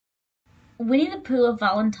Winnie the Pooh of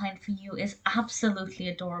Valentine for You is absolutely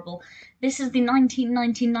adorable. This is the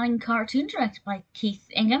 1999 cartoon directed by Keith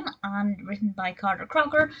Ingham and written by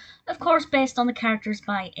Crocker, of course based on the characters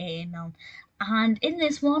by A. Milne. And in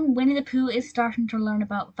this one, Winnie the Pooh is starting to learn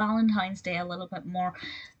about Valentine's Day a little bit more.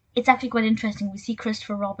 It's actually quite interesting. We see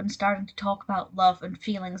Christopher Robin starting to talk about love and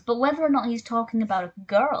feelings, but whether or not he's talking about a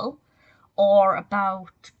girl or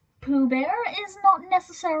about Pooh Bear is not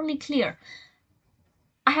necessarily clear.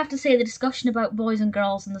 I have to say the discussion about boys and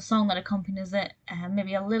girls and the song that accompanies it,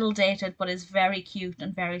 maybe a little dated, but is very cute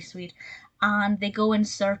and very sweet. And they go in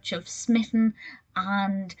search of Smitten,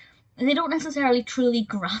 and they don't necessarily truly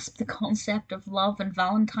grasp the concept of love and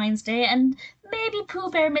Valentine's Day, and maybe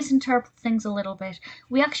Pooh Bear misinterprets things a little bit.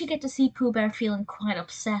 We actually get to see Pooh Bear feeling quite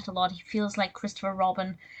upset a lot. He feels like Christopher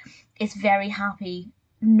Robin is very happy,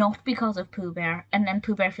 not because of Pooh Bear, and then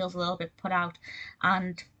Pooh Bear feels a little bit put out,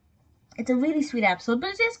 and it's a really sweet episode, but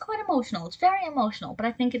it is quite emotional. It's very emotional, but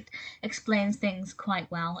I think it explains things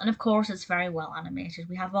quite well. And of course, it's very well animated.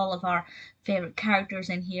 We have all of our favourite characters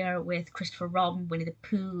in here with Christopher Robin, Winnie the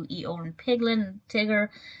Pooh, Eeyore and Piglet, and Tigger.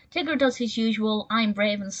 Tigger does his usual, I'm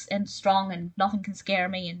brave and strong and nothing can scare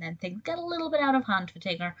me, and then things get a little bit out of hand for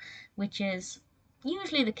Tigger, which is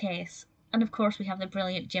usually the case. And of course, we have the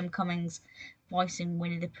brilliant Jim Cummings voicing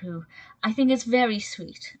Winnie the Pooh. I think it's very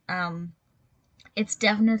sweet. It's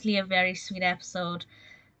definitely a very sweet episode,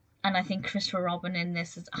 and I think Christopher Robin in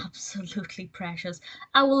this is absolutely precious.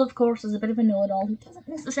 Owl, of course, is a bit of a know-it-all who doesn't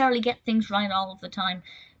necessarily get things right all of the time,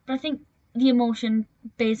 but I think the emotion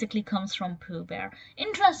basically comes from Pooh Bear.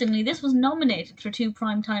 Interestingly, this was nominated for 2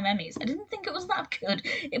 Primetime Emmys. I didn't think it was that good,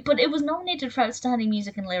 but it was nominated for Outstanding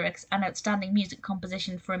Music and Lyrics and Outstanding Music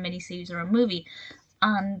Composition for a miniseries or a movie,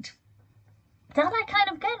 and that I kind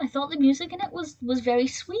of get. I thought the music in it was very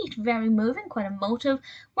sweet, very moving, quite emotive,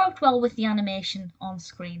 worked well with the animation on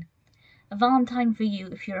screen. A Valentine for You,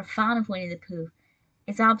 if you're a fan of Winnie the Pooh,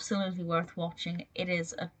 it's absolutely worth watching. It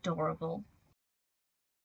is adorable.